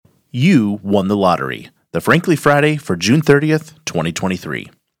You won the lottery. The Frankly Friday for June 30th,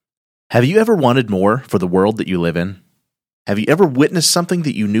 2023. Have you ever wanted more for the world that you live in? Have you ever witnessed something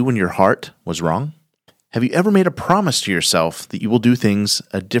that you knew in your heart was wrong? Have you ever made a promise to yourself that you will do things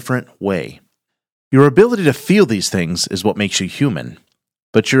a different way? Your ability to feel these things is what makes you human,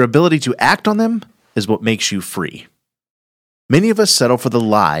 but your ability to act on them is what makes you free. Many of us settle for the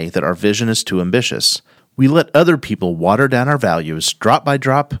lie that our vision is too ambitious. We let other people water down our values drop by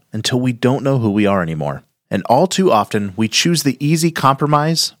drop until we don't know who we are anymore. And all too often, we choose the easy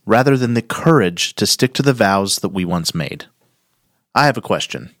compromise rather than the courage to stick to the vows that we once made. I have a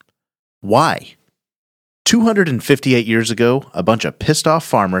question. Why? 258 years ago, a bunch of pissed-off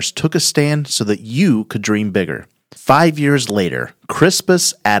farmers took a stand so that you could dream bigger. 5 years later,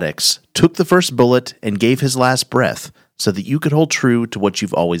 Crispus Attucks took the first bullet and gave his last breath so that you could hold true to what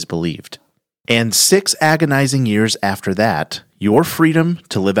you've always believed. And 6 agonizing years after that, your freedom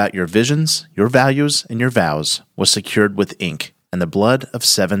to live out your visions, your values, and your vows was secured with ink and the blood of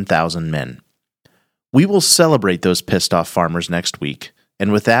 7,000 men. We will celebrate those pissed-off farmers next week,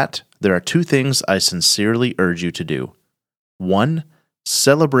 and with that, there are 2 things I sincerely urge you to do. 1,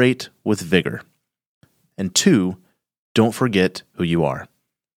 celebrate with vigor. And 2, don't forget who you are.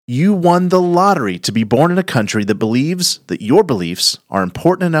 You won the lottery to be born in a country that believes that your beliefs are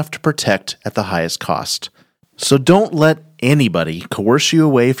important enough to protect at the highest cost. So don't let anybody coerce you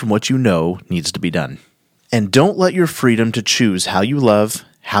away from what you know needs to be done. And don't let your freedom to choose how you love,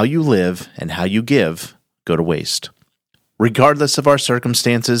 how you live, and how you give go to waste. Regardless of our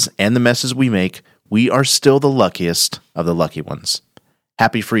circumstances and the messes we make, we are still the luckiest of the lucky ones.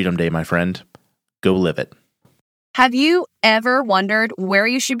 Happy Freedom Day, my friend. Go live it. Have you ever wondered where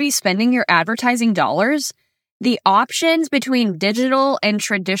you should be spending your advertising dollars? The options between digital and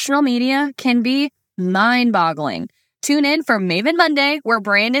traditional media can be mind-boggling. Tune in for Maven Monday, where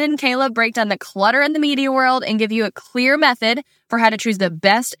Brandon and Caleb break down the clutter in the media world and give you a clear method for how to choose the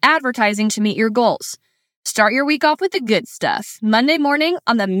best advertising to meet your goals. Start your week off with the good stuff, Monday morning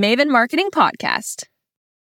on the Maven Marketing Podcast.